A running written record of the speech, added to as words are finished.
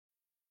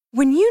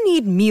When you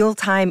need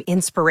mealtime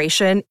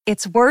inspiration,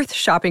 it's worth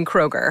shopping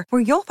Kroger,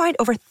 where you'll find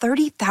over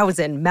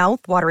 30,000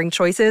 mouth-watering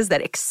choices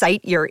that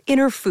excite your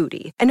inner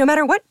foodie. And no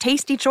matter what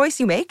tasty choice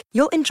you make,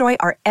 you'll enjoy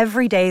our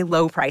everyday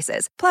low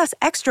prices, plus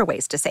extra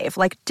ways to save,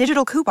 like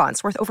digital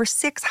coupons worth over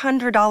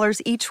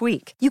 $600 each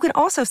week. You can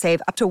also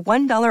save up to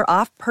 $1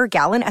 off per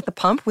gallon at the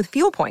pump with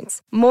fuel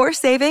points. More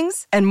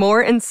savings and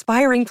more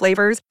inspiring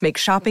flavors make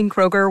shopping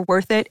Kroger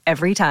worth it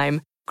every time.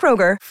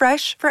 Kroger,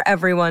 fresh for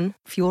everyone.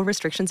 Fuel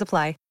restrictions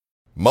apply.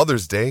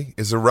 Mother's Day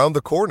is around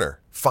the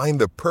corner.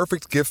 Find the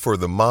perfect gift for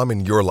the mom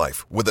in your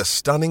life with a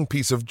stunning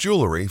piece of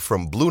jewelry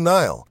from Blue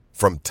Nile.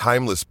 From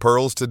timeless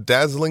pearls to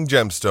dazzling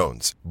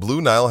gemstones,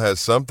 Blue Nile has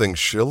something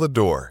she'll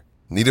adore.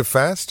 Need it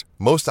fast?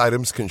 Most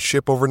items can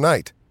ship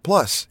overnight.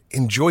 Plus,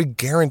 enjoy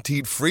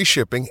guaranteed free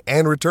shipping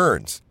and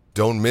returns.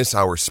 Don't miss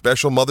our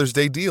special Mother's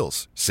Day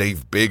deals.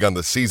 Save big on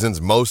the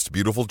season's most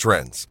beautiful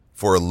trends.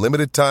 For a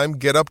limited time,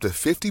 get up to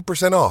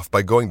 50% off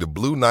by going to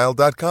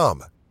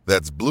BlueNile.com.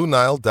 That's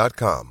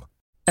BlueNile.com.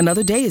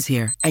 Another day is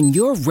here, and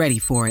you're ready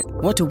for it.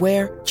 What to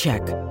wear?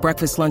 Check.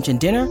 Breakfast, lunch, and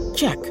dinner?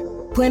 Check.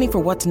 Planning for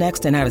what's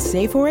next and how to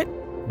save for it?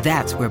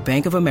 That's where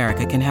Bank of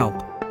America can help.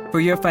 For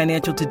your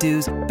financial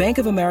to-dos, Bank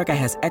of America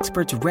has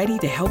experts ready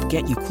to help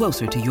get you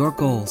closer to your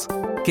goals.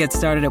 Get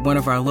started at one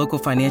of our local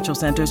financial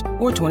centers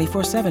or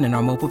 24/7 in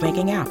our mobile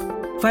banking app.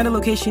 Find a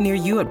location near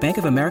you at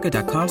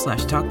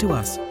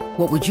bankofamerica.com/talktous.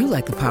 What would you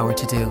like the power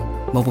to do?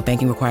 Mobile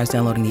banking requires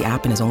downloading the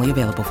app and is only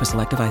available for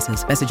select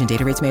devices. Message and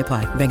data rates may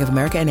apply. Bank of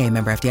America N.A.,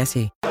 member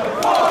FDIC.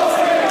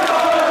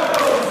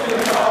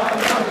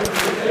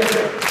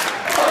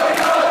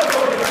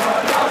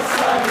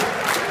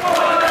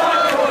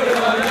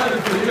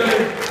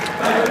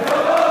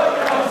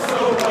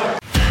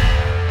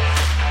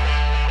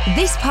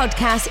 This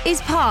podcast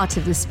is part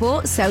of the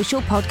Sports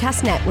Social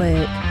Podcast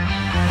Network.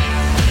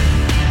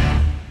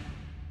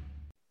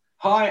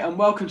 Hi and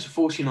welcome to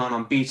 49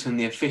 Unbeaten,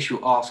 the official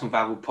Arsenal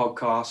Babble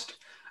podcast.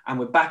 And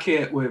we're back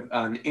here with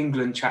an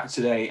England chat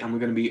today, and we're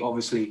going to be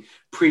obviously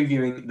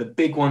previewing the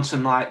big one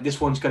tonight.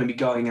 This one's going to be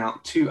going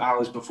out 2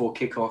 hours before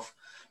kickoff.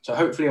 So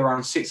hopefully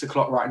around 6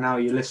 o'clock right now,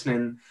 you're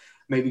listening,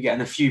 maybe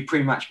getting a few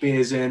pre-match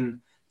beers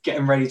in,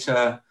 getting ready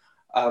to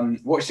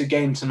watch the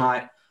game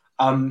tonight.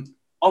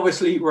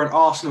 Obviously, we're an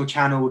Arsenal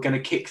channel. We're going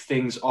to kick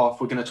things off.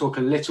 We're going to talk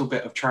a little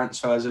bit of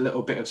transfers, a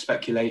little bit of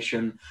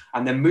speculation,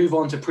 and then move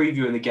on to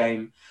previewing the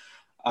game.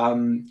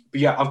 But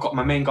yeah, I've got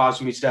my main guys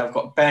with me today. I've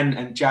got Ben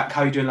and Jack.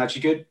 How are you doing, lads?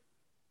 You good?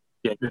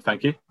 Yeah, good,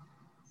 thank you.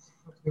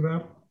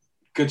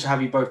 Good to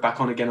have you both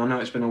back on again. I know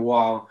it's been a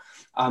while.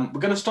 We're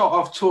going to start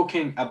off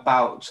talking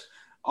about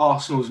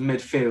Arsenal's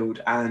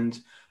midfield, and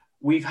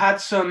we've had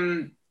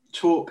some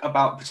talk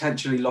about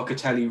potentially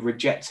Locatelli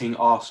rejecting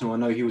Arsenal. I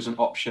know he was an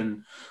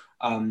option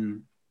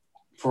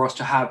for us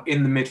to have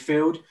in the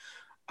midfield,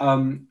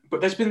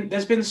 but there's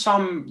been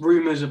some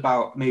rumours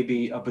about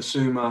maybe a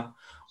Basuma,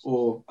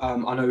 or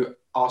I know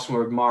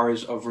Arsenal are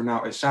admirers of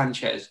Renato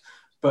Sanchez.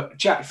 But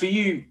Jack, for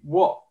you,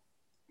 what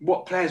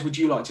players would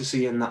you like to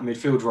see in that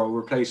midfield role,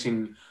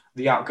 replacing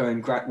the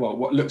outgoing,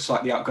 what looks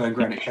like the outgoing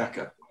Granit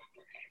Xhaka?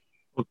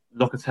 Well,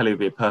 Locatelli would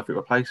be a perfect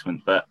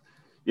replacement, but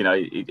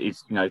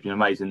he's been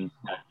amazing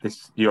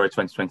this Euro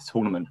 2020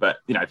 tournament. But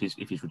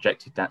if he's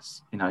rejected,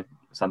 that's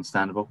it's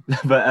understandable.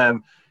 But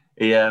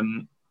who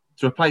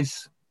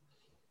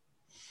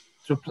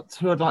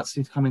I'd like to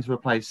see to come in to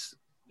replace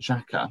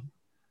Xhaka.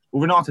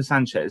 Well, Renato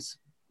Sanchez,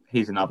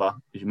 he's another,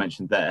 as you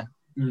mentioned there,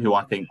 who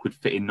I think would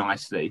fit in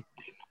nicely.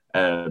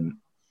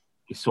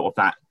 He's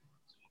got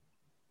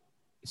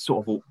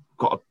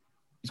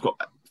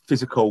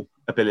physical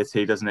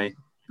ability, doesn't he?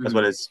 As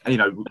well as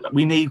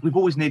we've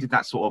always needed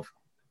that sort of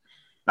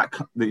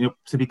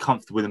to be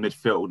comfortable with the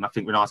midfield, and I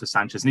think Renato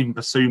Sanchez and even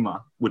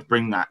Basuma would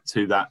bring that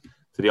to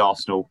the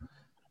Arsenal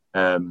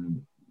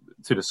to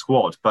the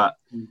squad. But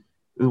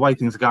the way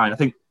things are going, I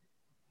think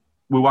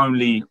we'll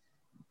only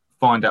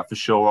find out for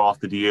sure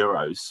after the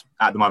Euros.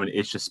 At the moment,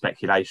 it's just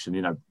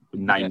speculation,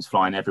 names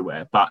flying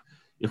everywhere. But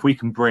if we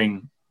can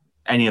bring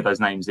any of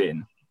those names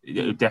in,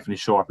 it would definitely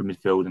shore up a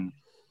midfield and,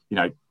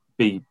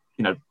 be,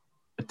 a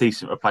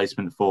decent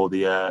replacement for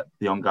the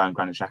ongoing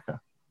Granit Xhaka.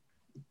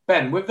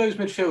 Ben, with those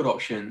midfield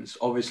options,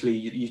 obviously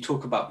you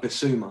talk about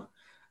Basuma,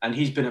 and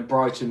he's been at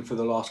Brighton for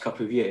the last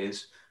couple of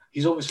years.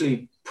 He's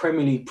obviously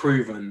Premier League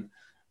proven,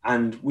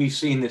 and we've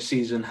seen this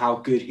season how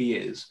good he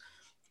is.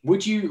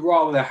 Would you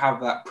rather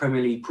have that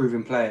Premier League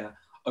proven player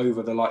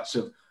over the likes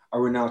of a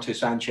Renato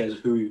Sanchez,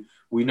 who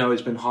we know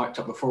has been hyped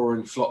up before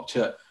and flopped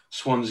at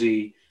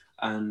Swansea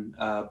and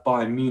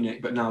Bayern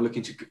Munich, but now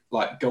looking to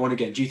go on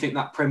again? Do you think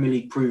that Premier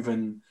League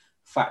proven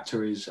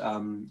factor is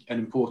an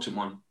important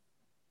one?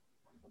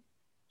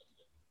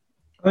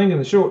 I think in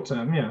the short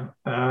term, yeah.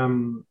 I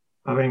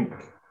think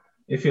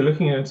if you're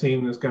looking at a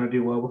team that's going to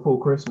do well before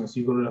Christmas,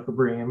 you've got to look at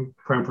bringing in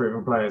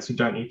proven players who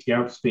don't need to get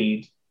up to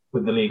speed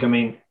with the league. I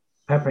mean,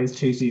 Pepe's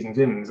 2 seasons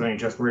in and is only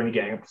just really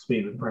getting up to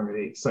speed with the Premier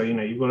League. So,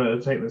 you've got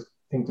to take those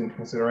things into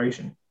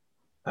consideration.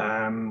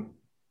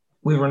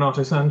 With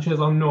Renato Sanchez,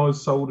 I'm not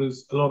as sold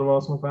as a lot of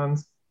Arsenal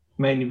fans.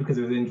 mainly because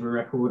of his injury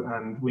record,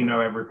 and we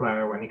know every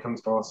player when he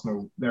comes to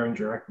Arsenal, their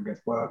injury record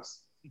gets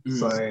worse.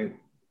 So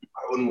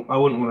I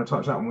wouldn't want to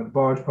touch that one with a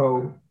barge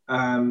pole.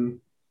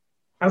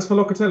 As for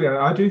Locatelli,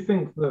 I do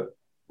think that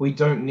we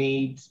don't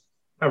need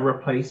a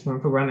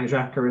replacement for Granit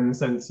Xhaka in the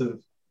sense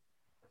of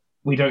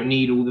we don't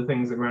need all the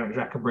things that Granit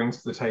Xhaka brings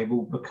to the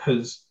table,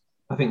 because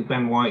I think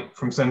Ben White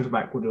from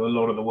centre-back will do a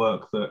lot of the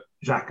work that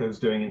Xhaka's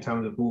doing in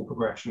terms of ball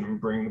progression and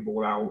bringing the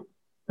ball out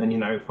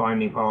and,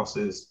 finding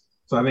passes.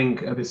 So I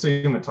think a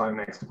Bissouma time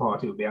next to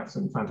Partey would be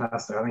absolutely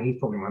fantastic. I think he's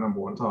probably my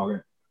number one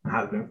target and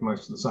has been for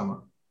most of the summer.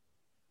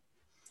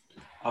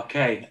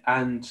 Okay,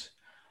 and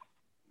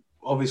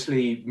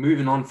obviously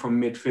moving on from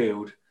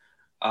midfield,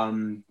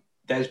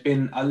 there's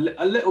been a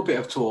little bit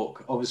of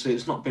talk. Obviously,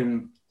 it's not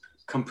been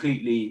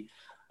completely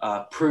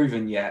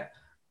proven yet,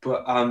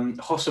 but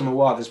Houssem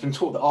Aouar, there's been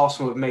talk that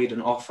Arsenal have made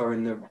an offer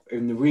in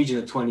the region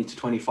of 20 to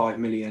 25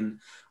 million,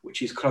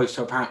 which is close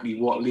to apparently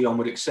what Lyon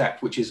would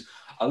accept, which is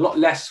a lot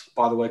less,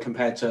 by the way,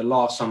 compared to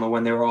last summer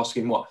when they were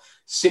asking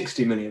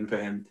 60 million for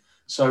him.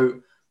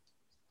 So,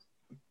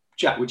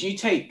 Jack, would you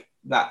take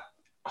that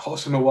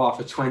Houssem Aouar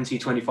for 20,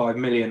 25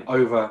 million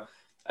over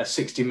a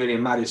 60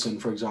 million Maddison,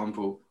 for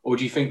example? Or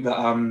do you think that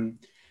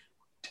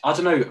I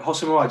don't know,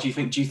 Houssem Aouar, do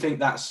you think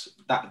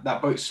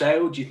that boat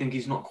sailed? Do you think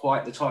he's not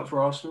quite the type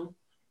for Arsenal?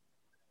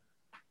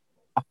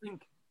 I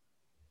think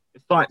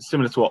it's like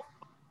similar to what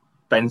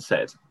Ben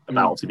said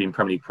about obviously being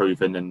Premier League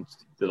proven and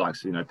the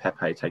likes of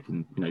Pepe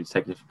taking a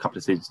couple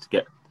of seasons to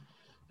get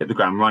the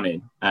ground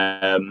running.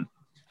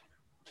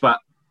 But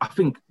I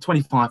think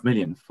 25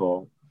 million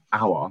for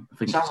Aouar, I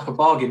think sounds like a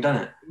bargain,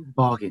 doesn't it?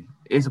 Bargain.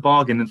 It is a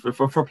bargain, and for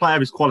a player of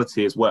his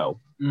quality as well.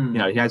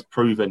 He has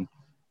proven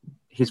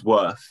his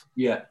worth.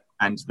 Yeah.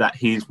 And that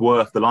he's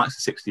worth the likes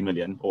of 60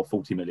 million or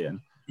 40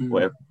 million,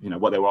 whatever,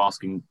 what they were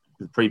asking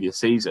the previous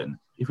season.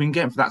 If we can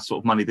get him for that sort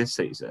of money this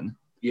season,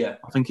 I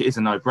think it is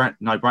a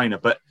no-brainer.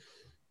 But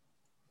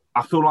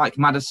I feel like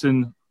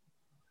Maddison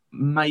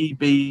may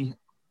be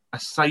a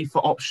safer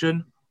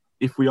option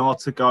if we are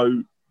to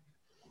go.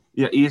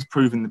 Yeah, he is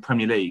proven the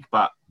Premier League,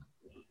 but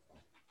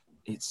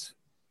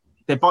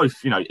they're both,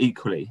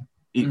 equally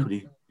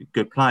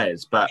good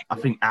players. But I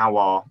think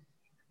Aouar,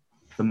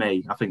 for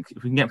me, I think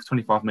if we can get him for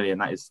 25 million,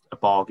 that is a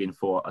bargain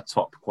for a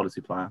top quality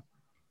player.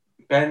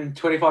 Ben,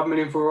 25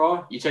 million for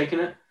Aouar, you taking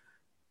it?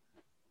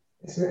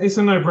 It's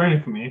a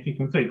no-brainer for me if he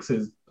can fix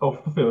his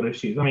off-the-field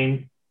issues. I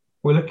mean,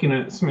 we're looking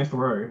at Smith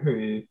Rowe,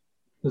 who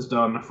has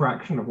done a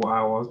fraction of what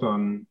Aouar's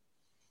done,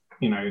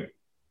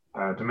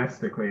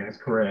 domestically in his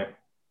career.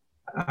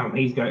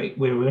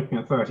 We're looking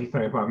at 30,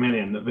 35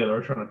 million that Villa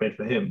are trying to bid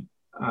for him.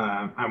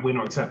 And we're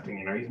not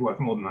accepting, he's worth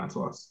more than that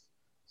to us.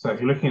 So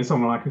if you're looking at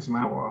someone like Houssem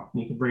Aouar,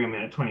 you can bring him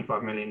in at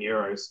 25 million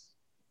euros.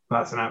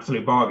 That's an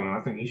absolute bargain. And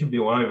I think he should be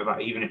all over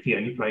that, even if he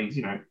only plays,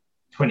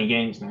 20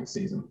 games next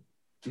season.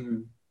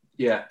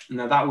 Yeah,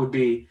 no, that would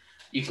be.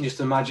 You can just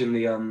imagine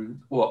the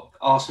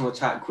Arsenal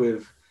attack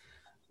with,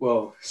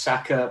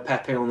 Saka,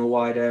 Pepe on the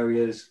wide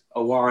areas,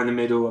 Aouar in the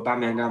middle,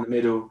 Aubameyang down the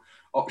middle,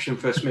 option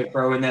for Smith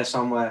Rowe in there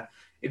somewhere.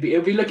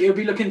 It'd be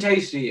looking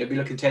tasty. It'd be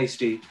looking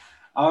tasty.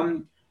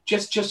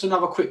 Just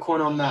another quick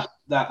one on that.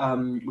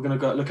 We're going to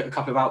go look at a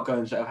couple of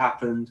outgoings that have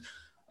happened.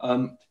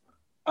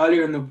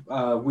 Earlier in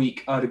the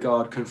week,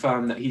 Ødegaard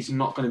confirmed that he's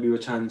not going to be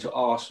returning to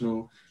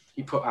Arsenal.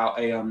 He put out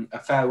a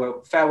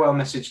farewell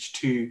message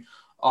to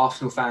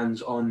Arsenal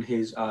fans on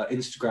his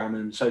Instagram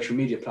and social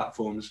media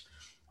platforms.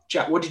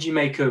 Jack, what did you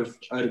make of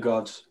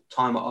Ødegaard's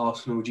time at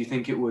Arsenal? Do you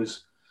think it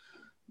was...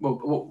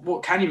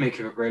 what can you make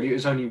of it, really? It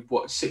was only,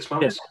 6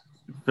 months? Yes.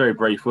 Very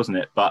brief, wasn't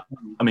it? But,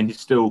 I mean, he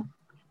still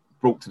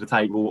brought to the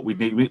table what we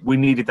need. We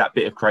needed that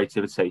bit of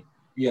creativity.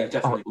 Yeah,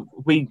 definitely.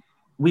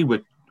 We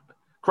were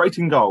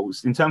creating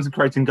goals. In terms of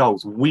creating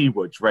goals, we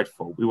were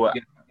dreadful. We were,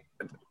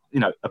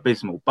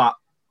 abysmal. But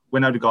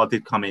when Ødegaard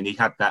did come in, he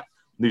had that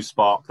new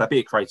spark, that bit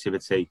of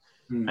creativity.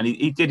 And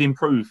he did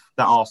improve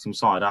that Arsenal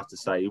side, I have to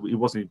say. He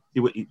wasn't,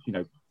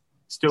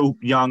 still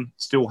young,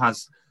 still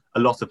has a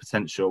lot of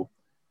potential.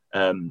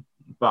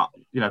 But,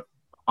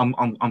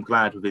 I'm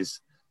glad with his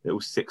little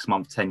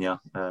 6-month tenure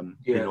in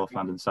North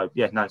London. So,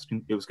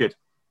 it was good.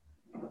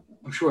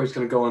 I'm sure he's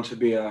going to go on to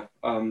be a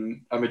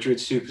Madrid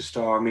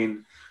superstar. I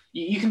mean,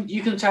 you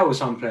can tell with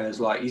some players,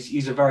 like,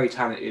 he's a very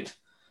talented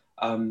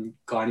guy.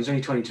 And he's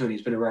only 22 and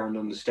he's been around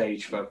on the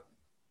stage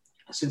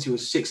since he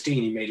was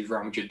 16, he made his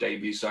Real Madrid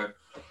debut. So,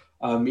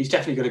 he's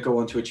definitely going to go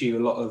on to achieve a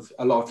lot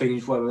of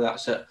things, whether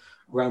that's at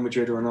Real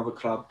Madrid or another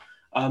club.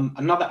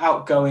 Another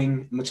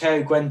outgoing,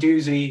 Matteo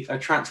Guendouzi, a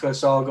transfer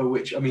saga,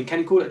 which, I mean, can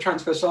you call it a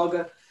transfer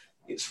saga?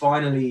 It's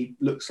finally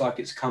looks like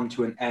it's come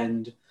to an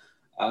end.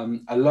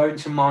 A loan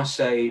to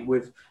Marseille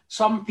with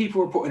some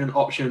people reporting an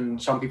option,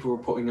 some people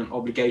reporting an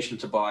obligation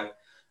to buy.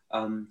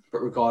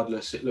 But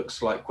regardless, it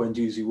looks like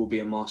Guendouzi will be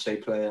a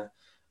Marseille player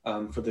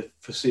for the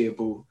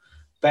foreseeable.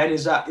 Ben,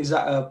 is that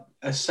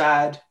a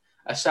sad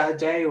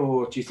day,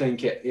 or do you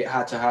think it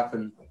had to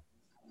happen?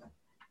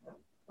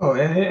 Oh,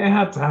 it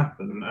had to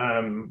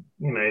happen.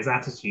 His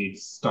attitude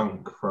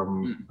stunk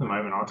from the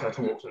moment Arteta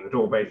walked in the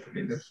door.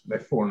 Basically,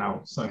 they've fallen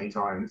out so many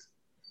times.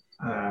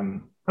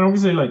 I And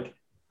obviously, like,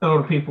 a lot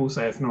of people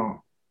say it's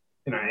not,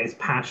 it's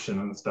passion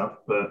and stuff,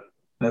 but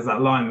there's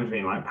that line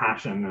between like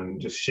passion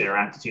and just sheer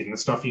attitude, and the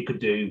stuff you could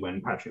do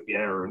when Patrick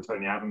Vieira and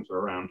Tony Adams were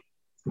around.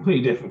 It's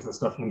completely different to the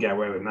stuff you can get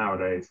away with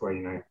nowadays,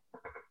 where,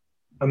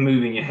 are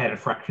moving your head a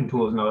fraction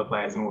towards another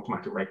player is an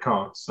automatic red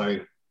card. So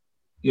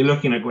you're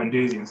looking at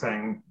Guendouzi and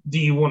saying, do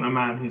you want a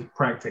man who's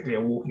practically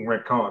a walking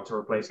red card to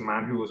replace a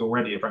man who was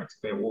already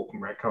practically a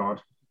walking red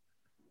card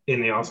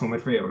in the Arsenal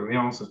midfield? And the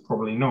answer is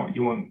probably not.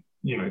 You want,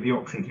 the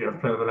option to be able to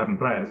play with 11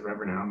 players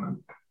every now and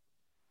then.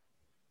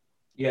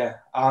 Yeah.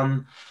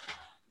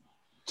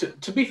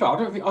 To be fair, I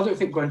don't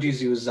think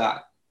Guendouzi was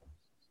that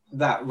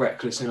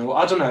reckless.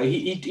 I don't know.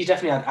 He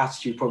definitely had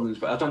attitude problems,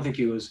 but I don't think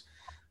he was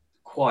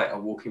quite a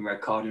walking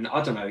red card. And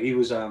I don't know. He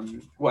was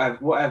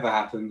whatever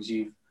happens.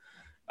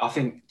 I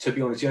think, to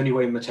be honest, the only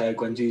way Matteo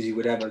Guendouzi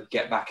would ever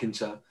get back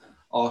into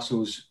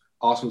Arsenal's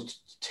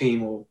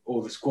team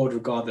or the squad,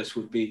 regardless,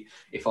 would be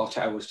if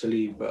Arteta was to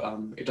leave. But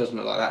it doesn't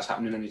look like that's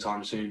happening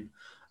anytime soon.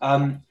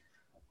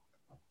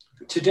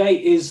 Today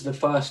is the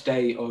first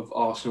day of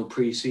Arsenal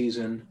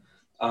pre-season.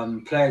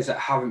 Players that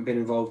haven't been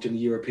involved in the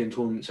European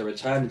tournaments are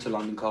returning to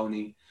London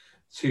Colney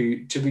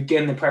to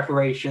begin the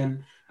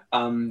preparation.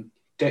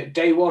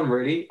 Day one,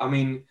 really. I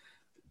mean,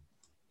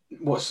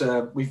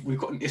 we've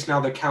got, it's now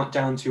the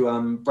countdown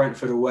to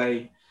Brentford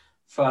away,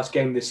 first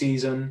game of the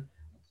season.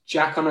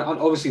 Jack,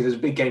 obviously there's a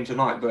big game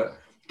tonight, but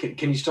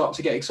can you start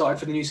to get excited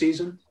for the new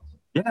season?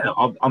 Yeah,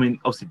 I mean,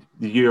 obviously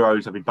the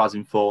Euros I've been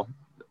buzzing for,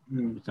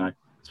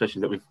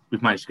 especially that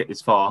we've managed to get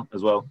this far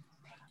as well.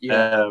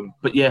 Yeah.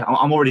 But yeah,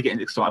 I'm already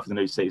getting excited for the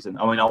new season.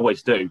 I mean, I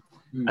always do,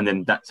 and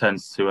then that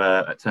turns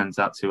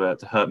out to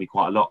hurt me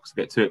quite a lot because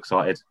I get too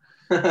excited.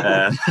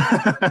 But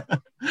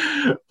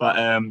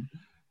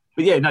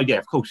yeah,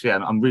 of course, yeah.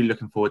 I'm really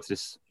looking forward to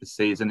this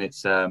season.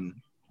 It's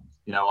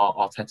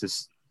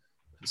Arteta's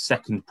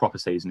second proper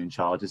season in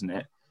charge, isn't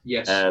it?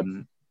 Yes.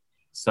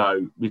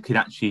 So we can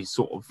actually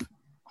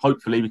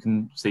hopefully we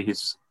can see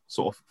his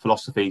sort of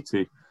philosophy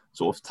to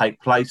sort of take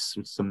place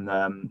with some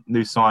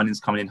new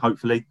signings coming in,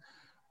 hopefully.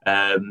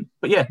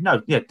 But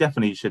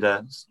definitely you should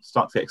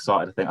start to get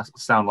excited. I think I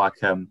sound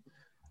like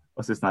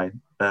what's his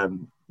name?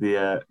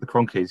 The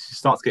Cronkies.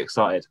 Start to get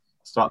excited.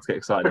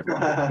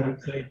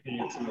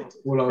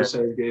 All I'll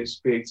say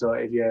is be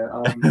excited. Yeah.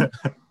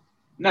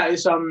 No,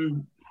 it's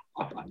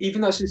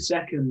even though it's his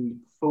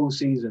second full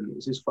season,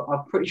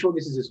 I'm pretty sure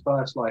this is his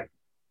first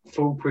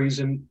full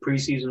pre-season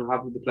he'll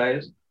have with the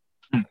players.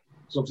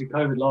 It's obviously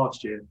COVID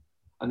last year,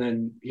 and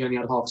then he only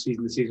had half a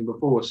season the season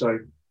before. So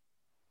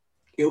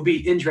it'll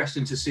be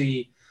interesting to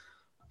see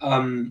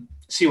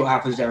what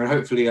happens there, and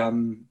hopefully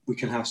we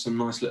can have some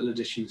nice little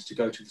additions to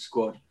go to the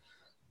squad.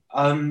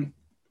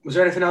 Was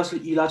there anything else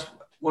that you lads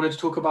wanted to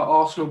talk about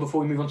Arsenal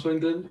before we move on to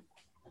England?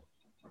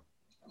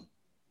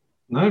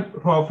 No,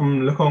 apart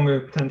from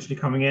Lokonga potentially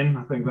coming in,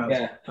 I think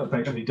that's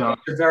actually done.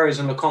 Tavares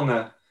and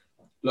Lokonga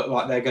look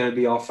like they're going to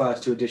be our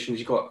first two additions.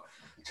 You've got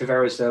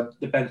Tavares, the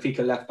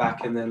Benfica left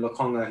back, and then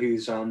Lokonga,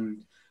 who's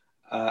Anderlecht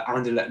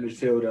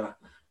midfielder.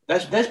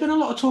 There's been a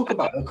lot of talk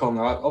about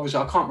Lokonga. Obviously,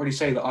 I can't really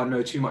say that I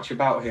know too much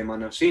about him. I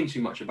know I've seen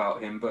too much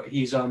about him, but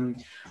he's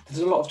there's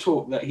a lot of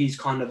talk that he's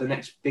kind of the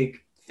next big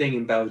thing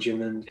in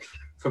Belgium, and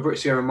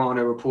Fabrizio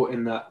Romano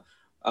reporting that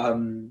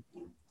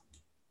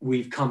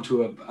we've come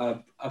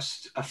to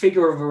a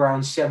figure of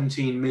around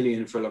 17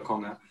 million for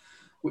Lokonga,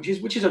 which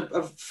is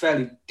a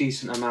fairly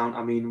decent amount.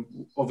 I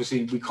mean,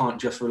 obviously we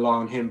can't just rely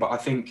on him, but I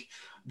think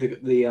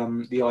the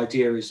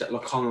idea is that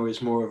Lokonga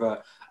is more of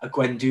a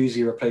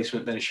Guendouzi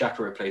replacement than a Xhaka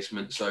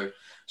replacement. So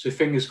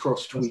fingers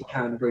crossed we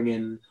can bring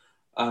in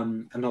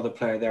another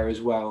player there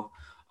as well.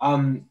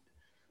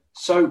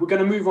 So we're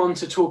going to move on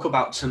to talk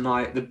about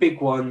tonight, the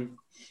big one,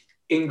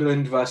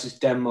 England versus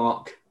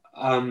Denmark.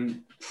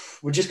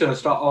 We're just going to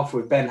start off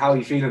with Ben. How are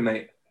you feeling,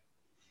 mate?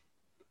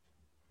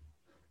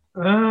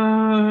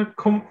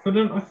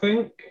 Confident, I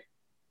think.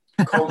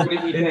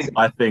 Confident, you think?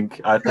 I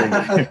think.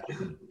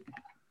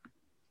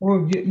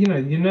 Well,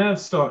 your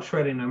nerves start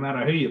shredding no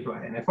matter who you're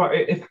playing. If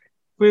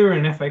we were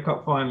in an FA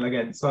Cup final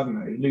against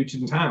suddenly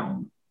Luton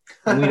Town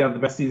and we'd have the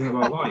best season of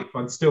our life,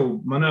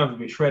 my nerves would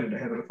be shredded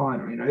ahead of the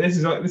final. This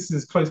is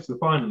as close to the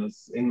final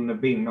as England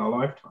have been in our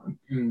lifetime.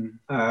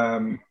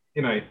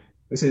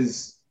 This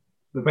is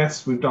the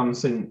best we've done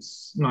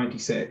since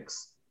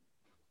 '96,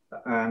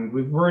 and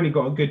we've really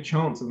got a good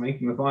chance of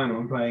making the final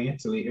and playing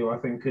Italy, who I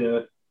think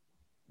are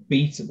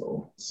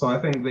beatable. So I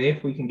think that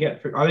if we can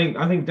get through, I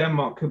think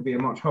Denmark could be a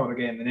much harder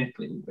game than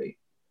Italy would be.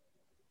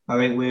 I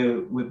think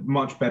we're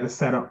much better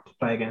set up to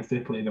play against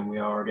Italy than we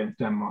are against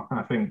Denmark.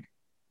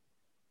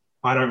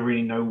 I don't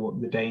really know what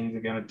the Danes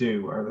are going to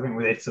do. Whereas I think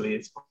with Italy,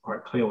 it's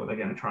quite clear what they're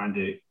going to try and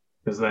do,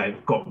 because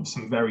they've got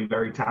some very,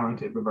 very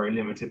talented but very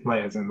limited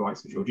players in the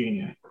likes of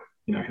Jorginho,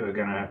 who are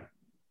going to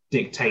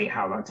dictate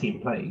how that team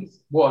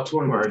plays. What a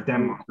tournament! Whereas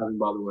Denmark,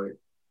 by the way.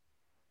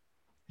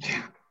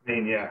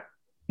 Yeah.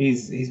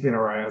 He's been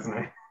alright, hasn't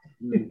he?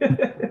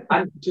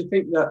 And to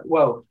think that,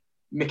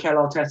 Mikel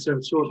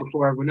Arteta saw it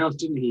before everyone else,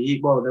 didn't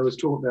he? There was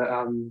talk that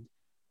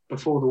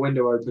before the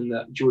window opened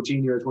that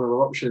Jorginho is one of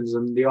our options,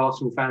 and the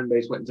Arsenal fan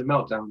base went into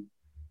meltdown.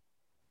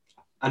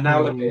 And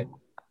now look at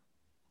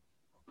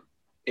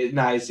it.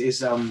 Now it's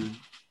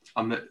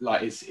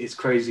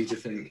crazy to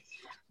think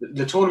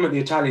the tournament the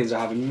Italians are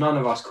having. None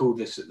of us called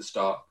this at the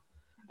start,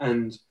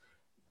 and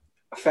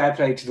fair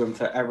play to them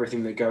for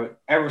everything they're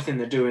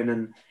doing.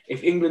 And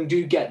if England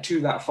do get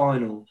to that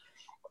final,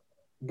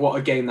 what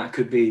a game that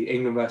could be!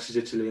 England versus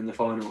Italy in the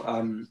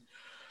final.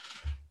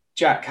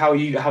 Jack, how are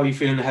you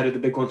feeling ahead of the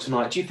big one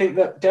tonight? Do you think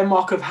that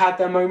Denmark have had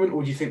their moment,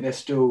 or do you think they're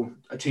still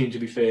a team to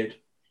be feared?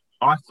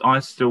 I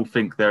still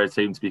think they're a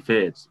team to be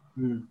feared.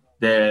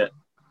 They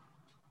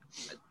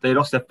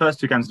lost their first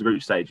 2 games of the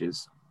group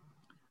stages,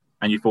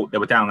 and you thought they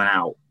were down and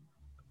out.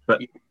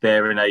 But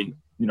they're in a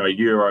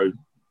Euro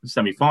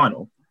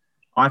semi-final.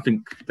 I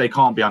think they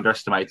can't be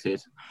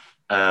underestimated,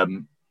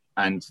 and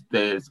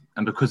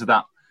because of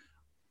that,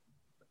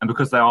 and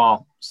because they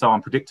are so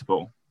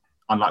unpredictable,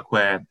 unlike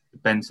where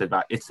Ben said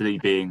about Italy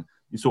being,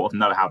 you sort of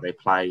know how they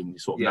play and you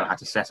sort of know how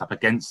to set up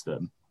against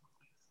them.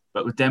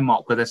 But with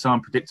Denmark, where they're so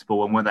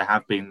unpredictable and where they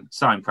have been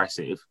so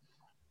impressive,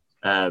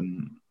 no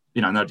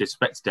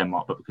disrespect to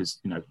Denmark, but because,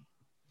 you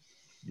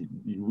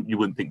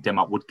wouldn't think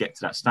Denmark would get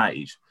to that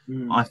stage.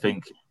 I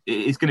think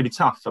it's going to be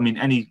tough. I mean,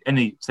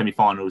 any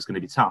semi-final is going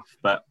to be tough,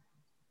 but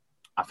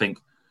I think,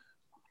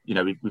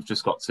 we've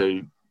just got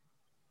to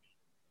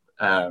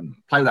play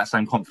with that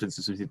same confidence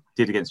as we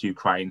did against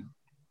Ukraine.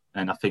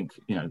 And I think,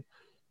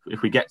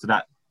 if we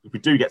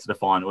do get to the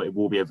final, it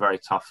will be a very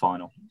tough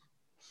final.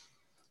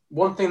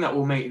 One thing that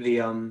will make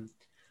the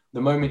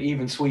moment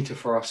even sweeter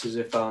for us is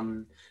if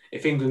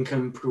England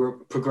can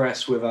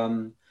progress with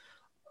a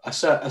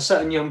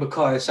certain young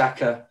Bukayo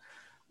Saka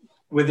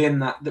within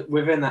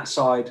that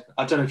side.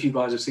 I don't know if you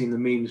guys have seen the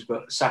memes,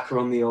 but Saka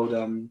on the old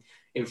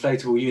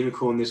inflatable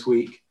unicorn this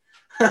week.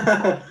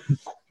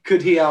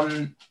 Could he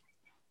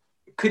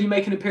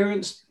make an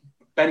appearance?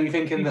 Ben, are you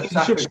thinking that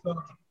Saka?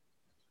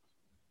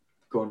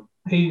 Go on.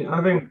 I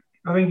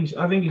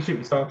think he should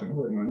be starting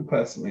for England,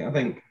 personally. I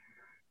think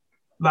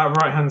that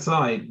right-hand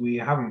side, we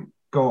haven't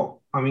got...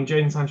 I mean,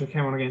 Jadon Sancho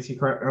came on against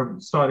Ukraine,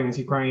 started against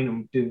Ukraine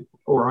and did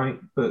all right,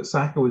 but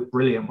Saka was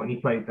brilliant when he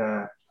played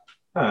there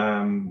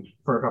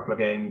for a couple of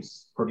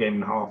games, for a game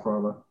and a half,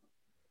 rather.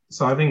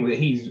 So I think that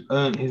he's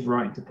earned his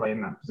right to play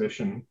in that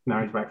position.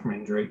 Now he's back from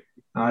injury.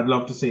 I'd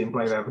love to see him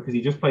play there because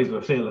he just plays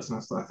with a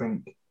fearlessness that I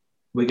think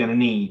we're going to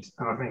need.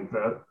 And I think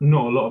that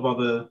not a lot of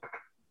other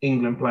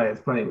England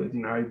players play with,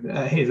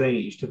 at his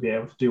age, to be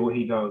able to do what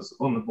he does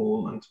on the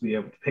ball and to be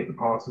able to pick the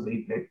passes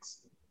he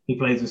picks. He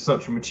plays with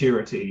such a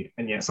maturity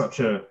and yet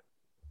such a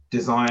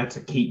desire to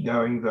keep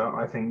going that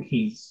I think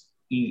he's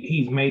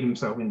made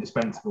himself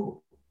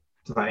indispensable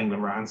to that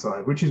England right-hand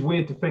side, which is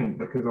weird to think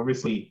because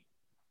obviously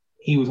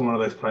he was one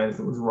of those players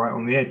that was right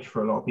on the edge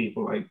for a lot of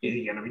people. Like, is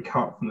he going to be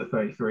cut from the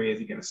 33? Is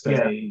he going to stay?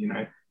 Is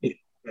he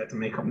there to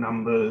make up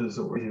numbers,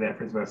 or is he there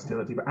for his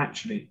versatility? But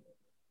actually,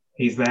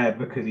 he's there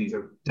because he's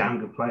a damn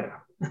good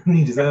player and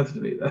he deserves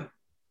to be there.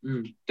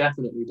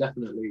 Definitely.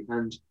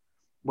 And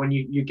when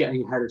you're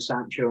getting ahead of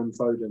Sancho and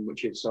Foden,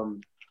 which is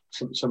some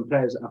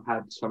players that have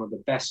had some of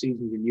the best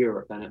seasons in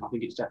Europe, then I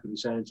think it's definitely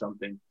saying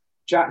something.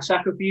 Jack,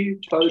 Saka for you,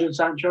 Foden,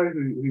 Sancho, who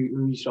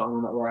are you starting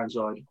on that right-hand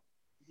side?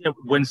 Yeah,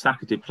 when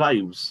Saka did play,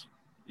 he was,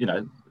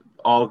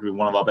 arguably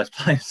one of our best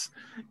players.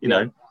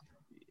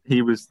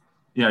 He was,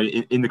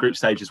 in the group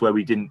stages where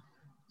we didn't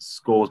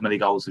score as many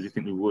goals as we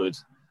think we would.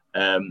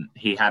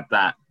 He had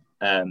that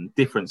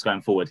difference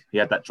going forward. He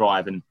had that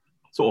drive and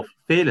sort of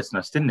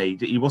fearlessness, didn't he?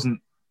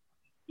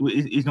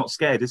 He's not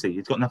scared, is he?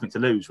 He's got nothing to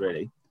lose,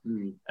 really.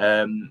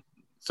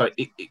 So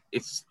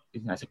it's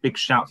a big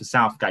shout to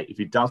Southgate if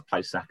he does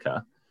play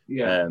Saka.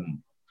 But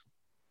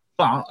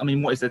I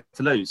mean, what is there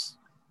to lose?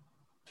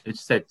 It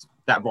said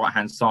that right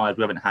hand side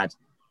we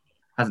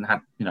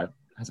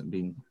hasn't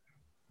been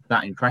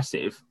that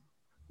impressive.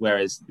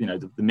 Whereas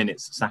the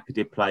minutes Saka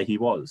did play, he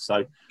was.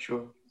 So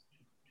sure.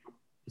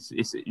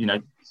 It's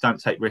don't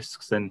take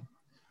risks and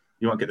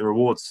you won't get the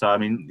rewards. So I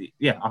mean,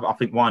 I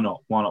think why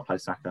not play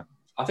Saka?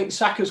 I think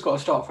Saka's got to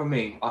start for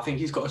me. I think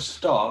he's got to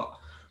start,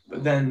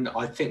 but then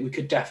I think we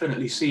could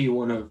definitely see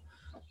one of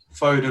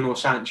Foden or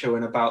Sancho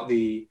in about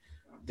the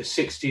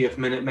 60th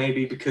minute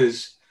maybe,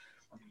 because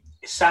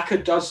Saka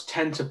does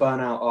tend to burn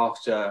out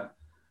after.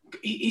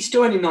 He's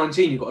still only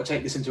 19. You've got to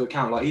take this into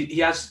account. Like he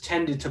has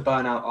tended to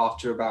burn out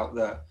after about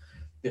the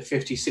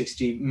 50,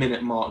 60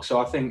 minute mark. So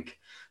I think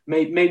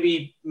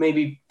maybe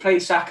play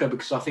Saka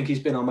because I think he's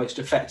been our most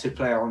effective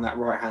player on that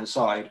right-hand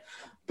side.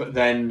 But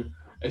then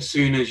as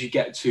soon as you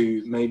get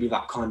to maybe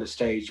that kind of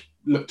stage,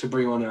 look to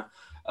bring on a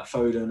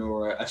Foden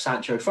or a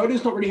Sancho.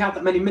 Foden's not really had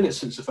that many minutes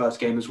since the first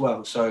game as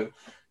well. So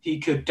he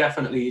could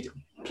definitely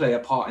play a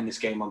part in this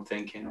game, I'm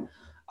thinking.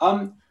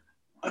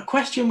 A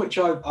question which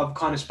I've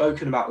kind of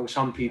spoken about with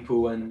some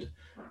people and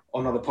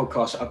on other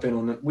podcasts that I've been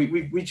on,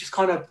 we just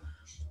kind of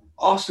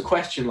asked the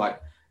question,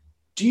 like,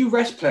 do you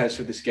rest players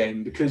for this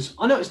game? Because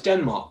I know it's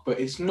Denmark, but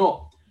it's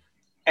not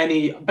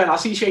any... Ben, I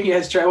see you shaking your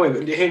head straight away,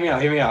 but hear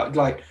me out.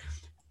 Like,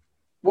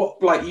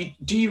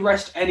 do you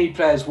rest any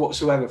players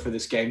whatsoever for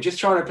this game? Just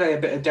trying to play a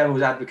bit of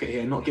devil's advocate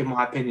here, not give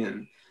my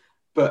opinion.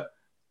 But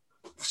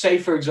say,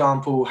 for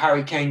example,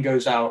 Harry Kane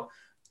goes out,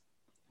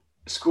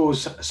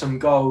 scores some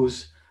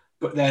goals,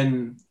 but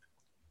then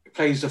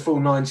plays the full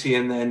 90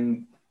 and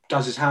then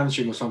does his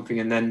hamstring or something,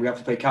 and then we have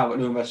to play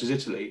Calvert-Lewin versus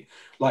Italy.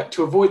 Like,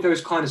 to avoid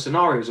those kind of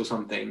scenarios or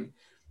something,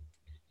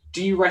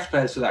 do you rest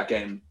players for that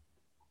game?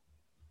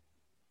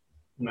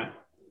 No.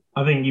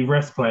 I think you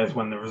rest players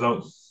when the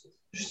results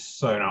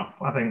sewn up.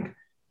 I think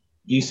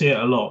you see it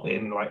a lot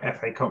in like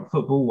FA Cup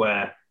football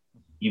where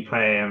you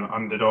play an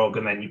underdog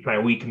and then you play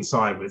a weakened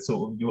side with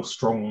sort of your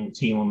strong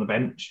team on the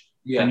bench.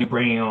 Yeah. And you're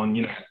bringing on,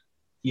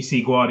 you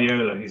see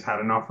Guardiola, who's had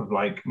enough of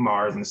like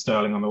Mahrez and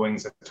Sterling on the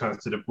wings, that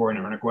turns to De Bruyne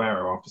and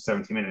Aguero after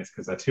 70 minutes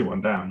because they're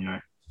 2-1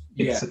 down,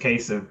 It's a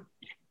case of,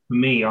 for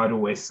me, I'd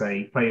always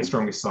say play your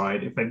strongest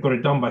side. If they've got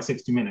it done by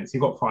 60 minutes,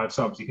 you've got 5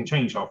 subs, you can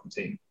change half the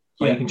team.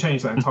 You can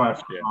change that entire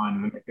front line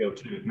in the midfield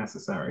too if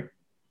necessary.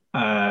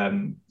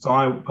 So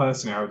I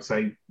would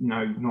say,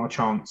 no, not a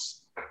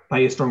chance.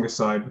 Play your strongest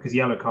side because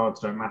yellow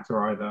cards don't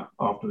matter either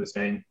after this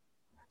game.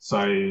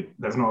 So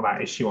there's not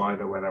that issue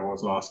either where there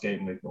was last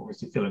game with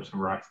obviously Phillips and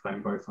Rice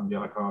playing both on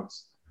yellow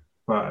cards.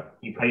 But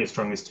you play your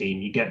strongest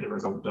team, you get the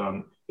result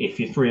done. If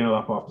you're 3-0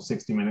 up after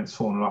 60 minutes,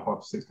 4-0 up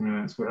after 60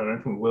 minutes, which I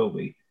don't think it will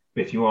be,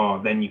 but if you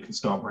are, then you can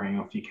start bringing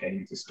off your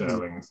Kanes, your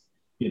Sterlings,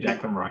 your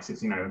Declan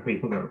Rices, the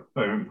people that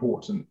are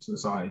important to the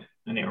side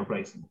and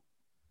irreplaceable.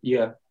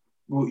 Yeah.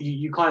 Well,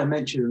 you kind of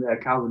mentioned there,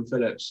 Calvin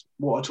Phillips,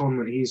 what a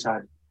tournament he's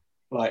had.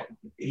 Like,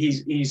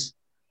 he's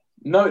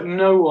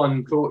no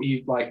one thought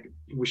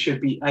we should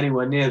be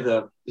anywhere near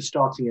the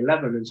starting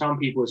 11. And some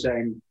people are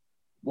saying,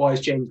 why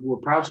is James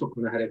Ward-Prowse not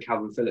going ahead of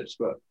Calvin Phillips?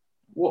 But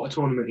what a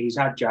tournament he's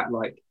had, Jack.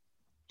 Like,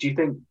 do you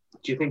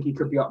think he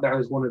could be up there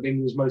as one of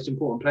England's most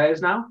important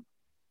players now?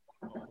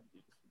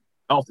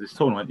 After this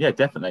tournament, yeah,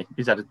 definitely.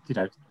 He's had a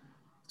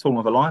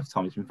tournament of a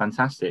lifetime. He's been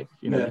fantastic.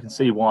 You can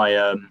see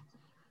why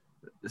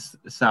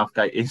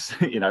Southgate is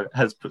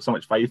has put so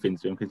much faith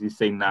into him because he's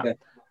seen that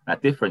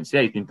difference.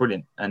 Yeah, he's been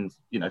brilliant, and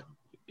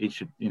he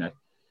should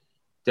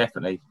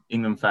definitely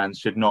England fans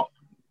should not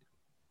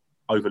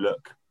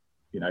overlook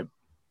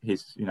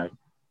his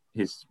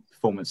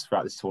performance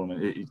throughout this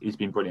tournament. He's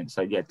been brilliant.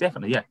 So yeah,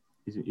 definitely, yeah,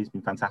 he's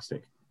been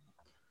fantastic.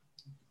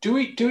 Do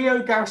we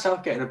owe Gareth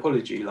Southgate an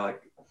apology?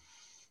 Like,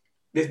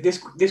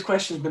 this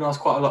question's been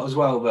asked quite a lot as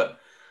well, but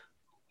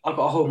I've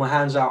got to hold my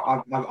hands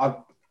out.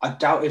 I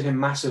doubted him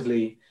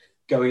massively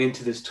going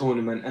into this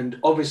tournament, and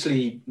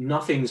obviously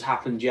nothing's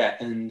happened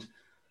yet. And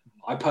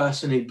I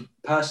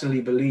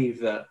personally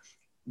believe that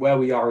where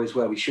we are is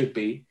where we should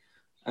be,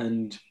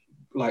 and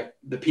like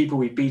the people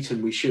we've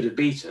beaten, we should have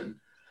beaten.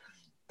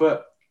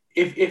 But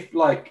if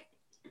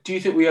do you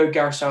think we owe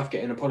Gareth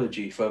Southgate an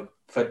apology for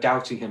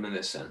doubting him in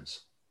this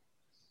sense?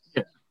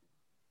 Yeah,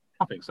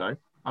 I think so.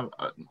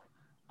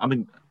 I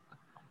mean,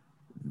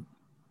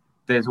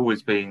 there's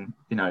always been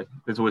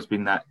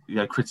that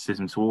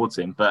criticism towards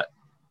him, but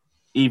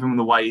even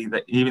the way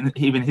that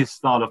even his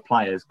style of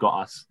play has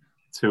got us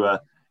to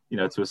a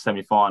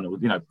semi-final,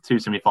 2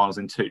 semi-finals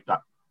in two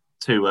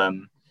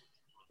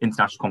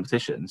international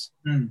competitions.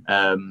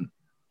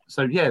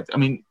 So yeah, I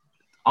mean,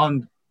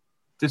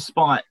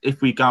 despite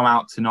if we go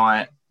out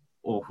tonight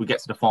or if we get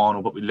to the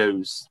final but we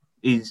lose,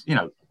 he's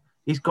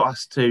got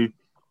us to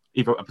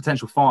either a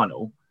potential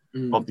final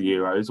of the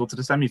Euros or to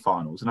the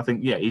semi-finals. And I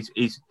think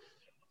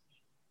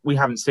we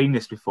haven't seen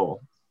this before.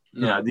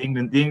 No. The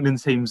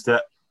England teams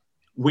that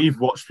we've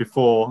watched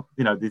before,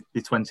 the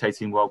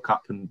 2018 World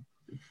Cup and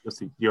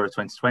obviously Euro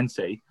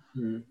 2020,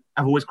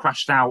 have always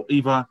crashed out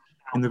either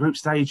in the group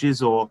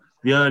stages or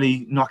the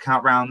early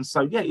knockout rounds.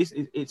 So yeah,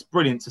 it's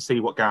brilliant to see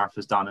what Gareth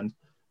has done,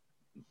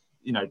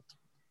 and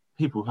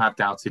people who have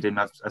doubted him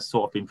have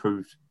sort of been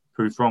proved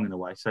wrong in a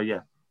way. So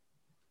yeah.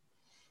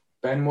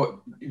 Ben, what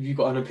have you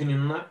got an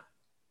opinion on that?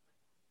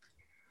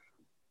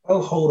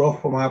 I'll hold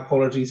off on my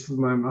apologies for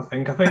the moment. I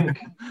think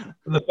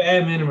the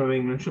bare minimum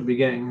England should be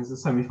getting is the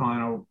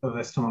semi-final of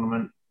this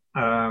tournament.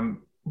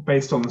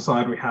 Based on the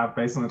side we have,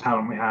 based on the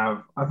talent we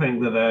have, I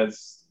think that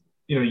there's,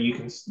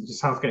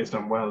 Southgate's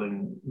done well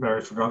in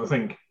various regards. I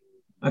think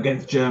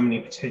against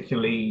Germany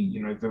particularly,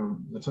 the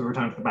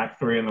return to the back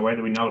three and the way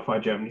that we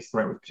nullified Germany's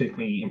threat was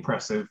particularly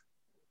impressive.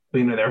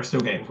 But, there are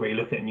still games where you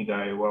look at it and you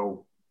go,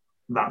 well,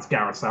 that's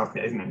Gareth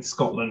Southgate, isn't it?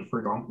 Scotland, for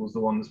example, is the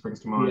one that springs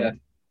to mind. Yeah.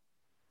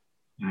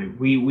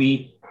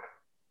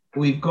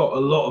 We've got a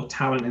lot of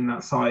talent in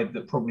that side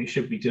that probably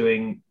should be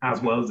doing as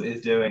well as it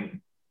is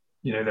doing.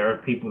 There are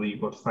people that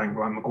you've got to thank,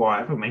 like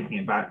Maguire, for making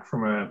it back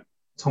from a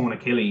torn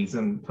Achilles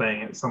and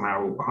playing it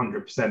somehow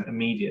 100%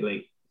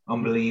 immediately.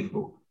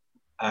 Unbelievable.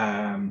 But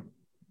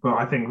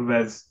I think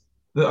there's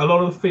a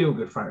lot of the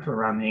feel-good factor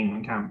around the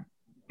England camp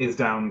is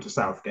down to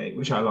Southgate,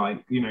 which I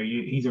like.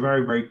 He's a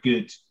very, very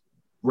good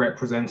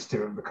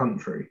representative of the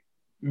country.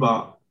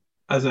 But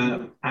as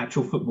an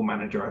actual football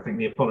manager, I think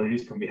the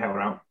apologies can be held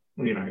out.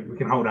 We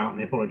can hold out on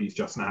the apologies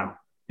just now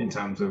in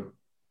terms of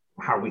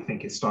how we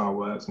think his style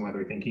works and whether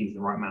we think he's the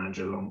right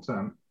manager long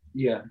term.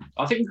 Yeah,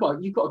 I think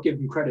you've got to give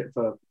him credit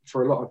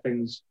for a lot of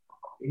things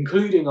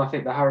including, I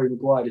think, the Harry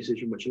Maguire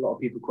decision, which a lot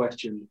of people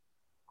question,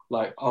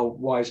 like, oh,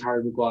 why is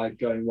Harry Maguire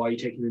going? Why are you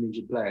taking an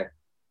injured player?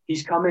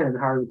 He's come in and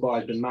Harry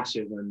Maguire's been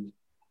massive.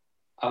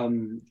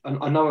 And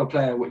another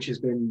player which has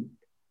been,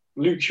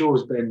 Luke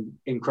Shaw's been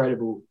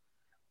incredible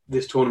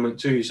this tournament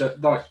too. So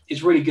like,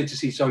 it's really good to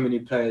see so many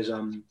players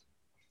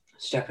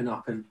stepping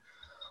up, and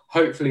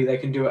hopefully they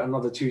can do it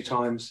another 2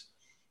 times.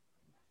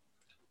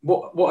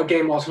 What a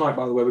game last night,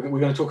 by the way. We're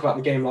going to talk about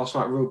the game last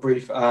night real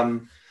brief.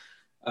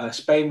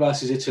 Spain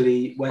versus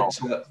Italy went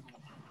to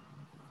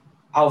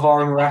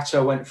Alvaro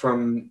Morata went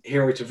from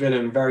hero to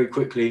villain very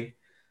quickly.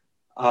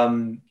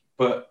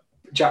 But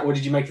Jack, what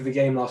did you make of the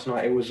game last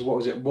night? It was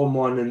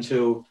 1-1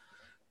 until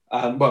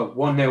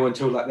 1-0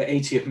 until like the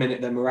 80th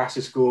minute. Then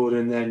Morata scored,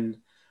 and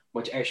then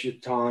went to extra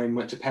time,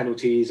 went to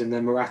penalties, and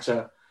then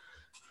Morata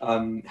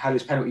had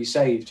his penalty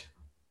saved.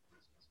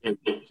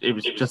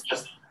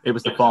 It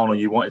was the final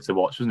you wanted to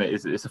watch, wasn't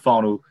it? It's a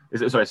final.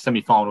 It's a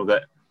semi-final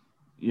that,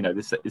 you know,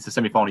 it's a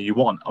semi-final you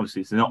want.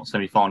 Obviously, it's not a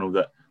semi-final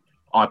that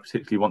I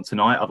particularly want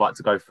tonight. I'd like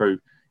to go through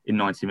in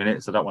 90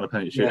 minutes. I don't want a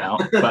penalty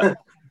shootout. But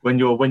when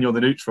you're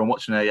the neutral and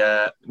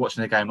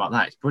watching a game like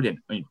that, it's brilliant.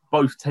 I mean,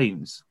 both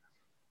teams.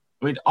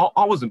 I mean,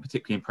 I wasn't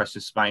particularly impressed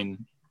with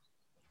Spain.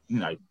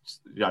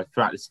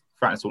 Throughout this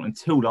tournament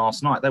until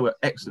last night. They were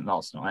excellent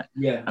last night.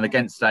 Yeah. And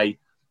against a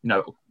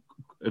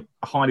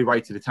highly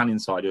rated Italian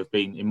side who have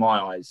been, in my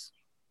eyes,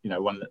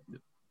 one of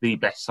the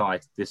best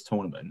sides this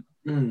tournament.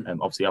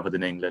 Obviously, other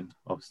than England,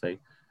 obviously.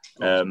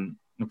 What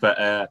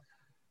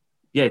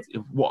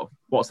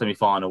a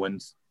semi-final,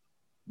 and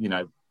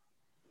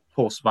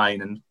poor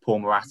Spain and poor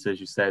Morata, as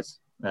you said.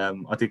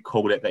 I did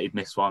call it that he'd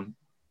missed one,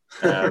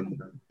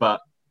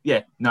 but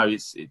I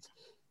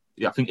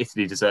think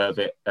Italy deserve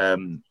it.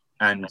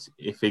 And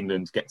if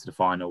England get to the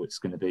final, it's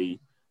going to be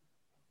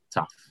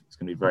tough. It's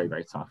going to be very,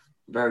 very tough.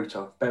 Very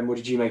tough. Ben, what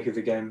did you make of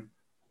the game?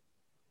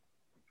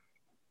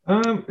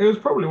 It was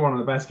probably one of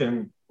the best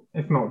games,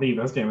 if not the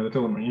best game of the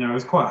tournament. It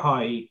was quite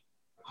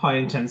high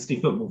intensity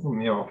football from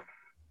the off.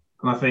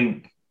 And I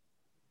think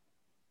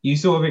you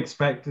sort of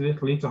expected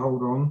Italy to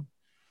hold on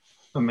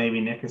and maybe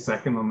nick a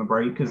second on the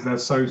break, because they're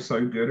so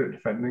good at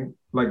defending.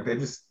 Like, they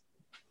just,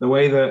 the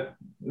way that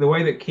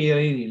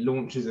Chiellini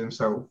launches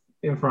himself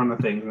in front of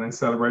things and then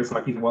celebrates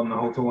like he's won the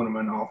whole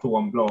tournament after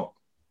one block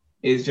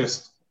is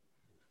just,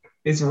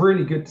 it's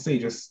really good to see,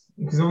 just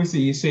because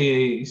obviously you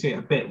see it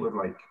a bit with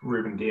like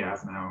Ruben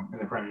Diaz now in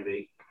the Premier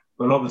League,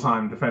 but a lot of the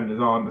time defenders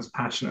aren't as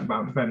passionate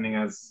about defending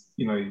as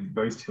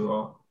those two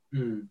are.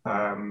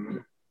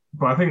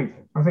 But I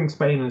think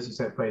Spain, as you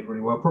said, played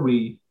really well.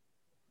 Probably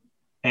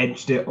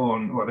edged it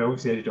on, well, they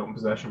obviously edged it on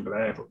possession, but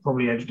they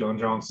probably edged it on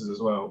chances as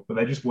well. But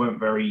they just weren't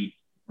very,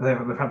 they've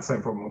had the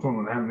same problem all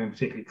tournament. They haven't been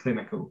particularly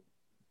clinical,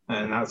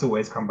 and that's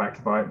always come back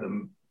to bite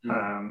them.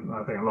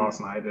 I think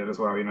last night I did as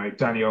well.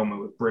 Dani Olmo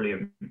was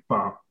brilliant,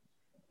 but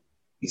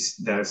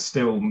there's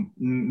still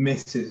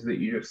misses that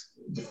you just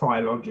defy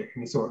logic,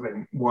 and you sort of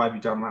think, why have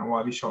you done that? Why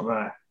have you shot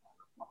there?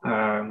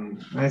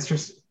 And it's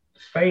just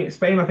Spain,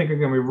 I think, are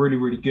going to be really,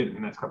 really good in the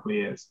next couple of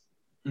years.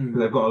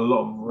 They've got a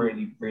lot of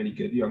really, really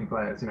good young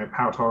players.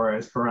 Pau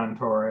Torres, Ferran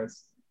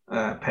Torres,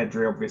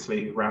 Pedri,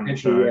 obviously, who ran the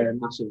show. Yeah,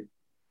 massive.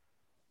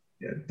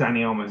 Yeah, Dani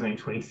Olmo's only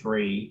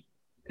 23.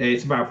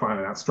 It's about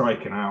finding out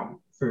striking out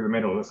through the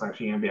middle that's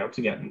actually going to be able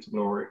to get them to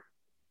glory.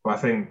 But I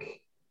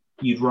think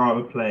I'd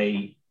rather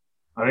play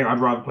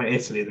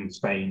Italy than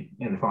Spain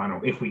in the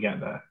final if we get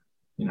there.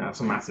 It's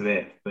a massive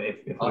if. But if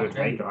we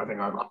make it, I think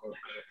I'd rather play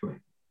Italy.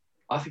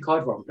 I think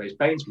I'd rather play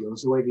Spain, to be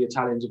honest, the way the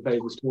Italians have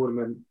played this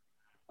tournament.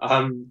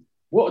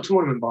 What a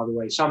tournament, by the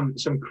way. Some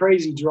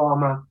crazy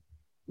drama,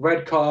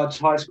 red cards,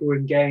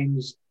 high-scoring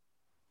games.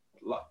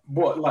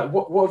 What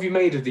have you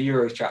made of the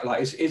Euros, chat?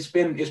 Like, it's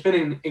been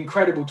an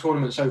incredible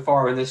tournament so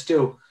far, and there's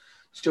still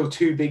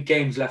 2 big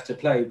games left to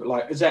play. But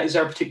like, is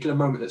there a particular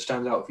moment that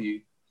stands out for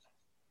you?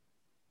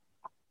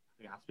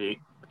 It has to be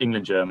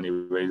England-Germany,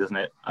 really, doesn't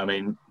it? I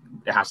mean,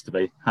 it has to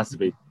be.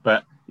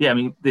 But yeah, I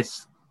mean,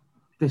 this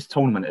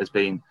tournament has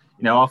been,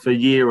 after a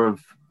year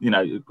of,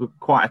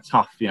 quite a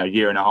tough,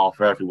 year and a half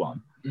for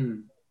everyone.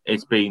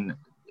 It's been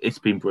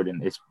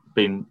brilliant. It's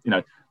been,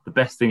 the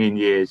best thing in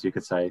years, you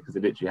could say, because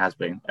it literally has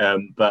been.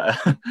 But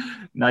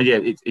no, yeah,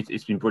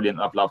 it's been brilliant.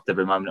 I've loved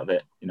every moment of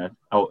it.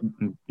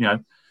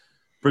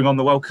 Bring on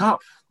the World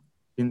Cup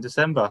in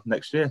December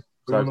next year.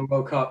 Bring on the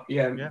World Cup,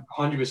 yeah.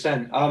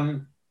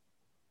 100%.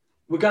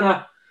 We're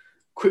gonna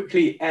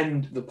quickly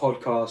end the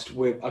podcast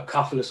with a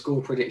couple of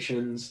score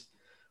predictions.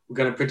 We're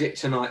gonna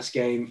predict tonight's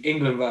game,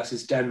 England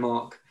versus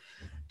Denmark.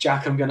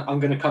 Jack, I'm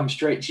gonna come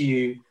straight to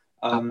you.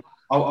 I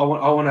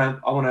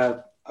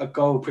want a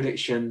goal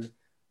prediction,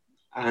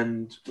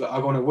 and I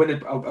want to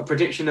win a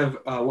prediction of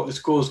what the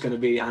score is going to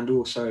be, and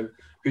also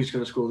who's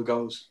going to score the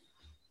goals.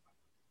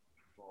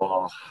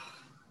 Oh,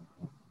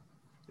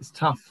 it's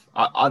tough.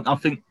 I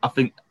think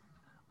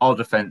our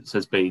defence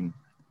has been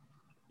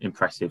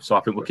impressive, so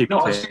I think we'll keep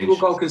not a single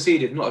goal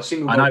conceded. Not a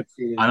single. I goal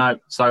conceded. know.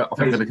 So I think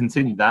we're going to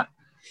continue that.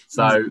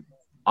 So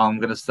I'm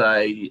going to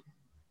say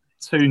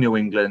 2-0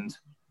 England,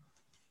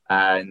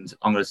 and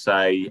I'm going to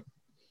say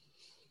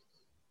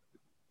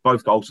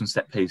both goals from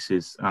set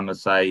pieces. And I'm going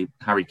to say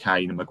Harry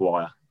Kane and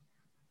Maguire.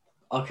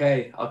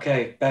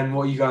 Okay. Ben,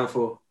 what are you going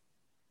for?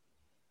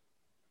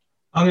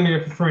 I'm going to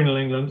go for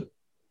 3-0 England.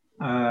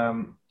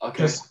 Okay.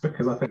 Just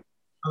because I think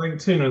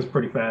 2-0 is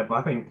pretty fair, but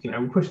I think,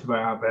 we pushed the boat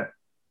out a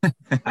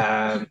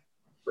bit.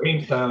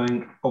 Raheem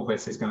Sterling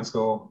obviously is going to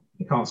score.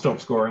 He can't stop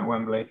scoring at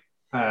Wembley.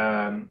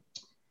 I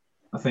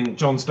think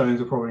John Stones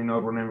will probably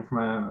nod one in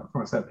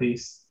from a set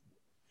piece.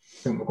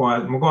 I think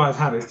Maguire's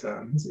had his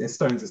turn. It's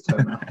Stones'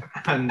 turn now.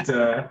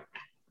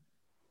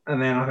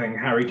 And then I think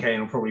Harry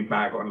Kane will probably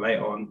bag on late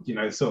on,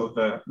 sort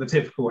of the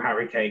typical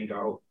Harry Kane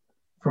goal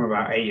from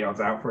about 8 yards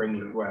out for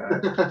England,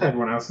 where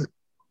everyone else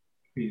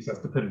just has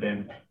to put it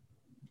in.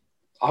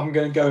 I'm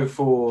going to go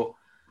for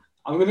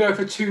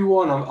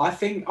 2-1. I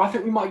think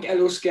we might get a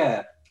little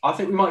scare. I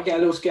think we might get a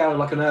little scare,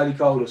 like an early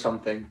goal or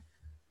something.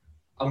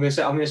 I'm going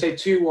to say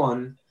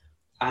 2-1,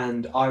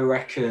 and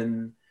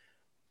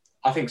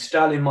I think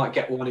Sterling might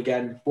get one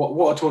again.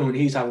 What a tournament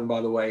he's having,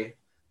 by the way.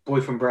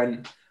 Boy from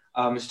Brent.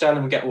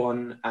 Sterling will get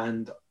one,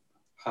 and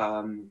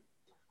I'm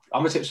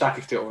going to tip Saka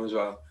to get one as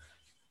well.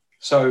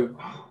 So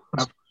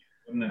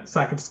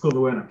Saka to score the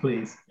winner,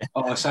 please.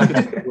 Oh, Saka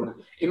to score the winner.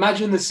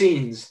 Imagine the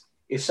scenes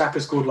if Saka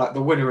scored like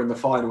the winner in the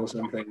final or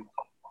something.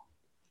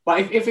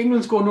 But if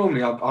England score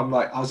normally,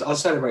 I'll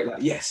celebrate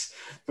like yes.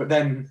 But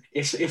then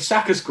if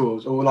Saka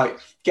scores or like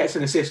gets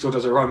an assist or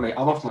does a run, mate,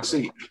 I'm off my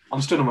seat.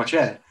 I'm stood on my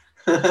chair.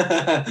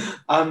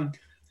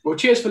 Well,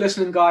 cheers for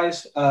listening,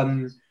 guys.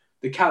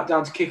 The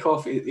countdown to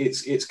kickoff,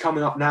 it's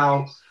coming up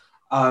now.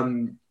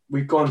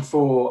 We've gone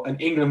for an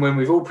England win.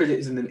 We've all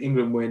predicted an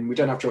England win. We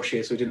don't have Josh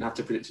here, so we didn't have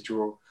to predict a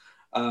draw.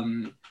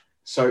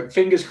 So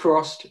fingers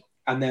crossed,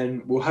 and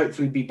then we'll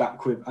hopefully be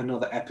back with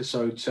another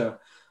episode to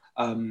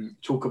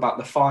talk about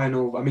the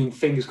final. I mean,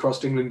 fingers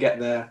crossed England get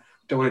there.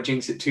 Don't want to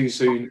jinx it too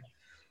soon.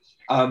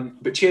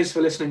 But cheers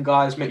for listening,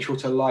 guys. Make sure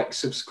to like,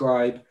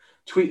 subscribe,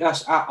 tweet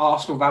us at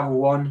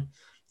ArsenalVavel1.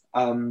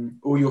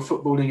 All your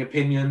footballing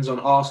opinions on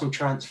Arsenal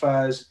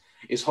transfers.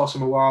 Is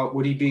Houssem Aouar,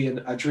 would he be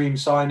a dream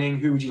signing?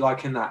 Who would you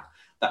like in that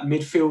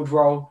midfield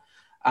role?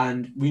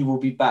 And we will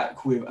be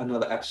back with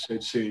another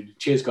episode soon.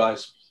 Cheers,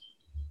 guys.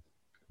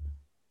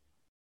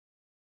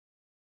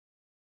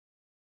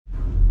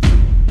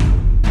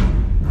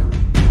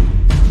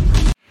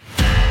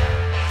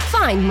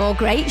 Find more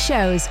great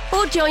shows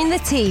or join the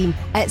team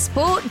at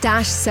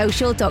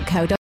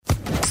sport-social.co.uk.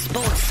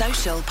 Sports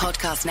Social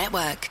Podcast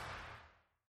Network.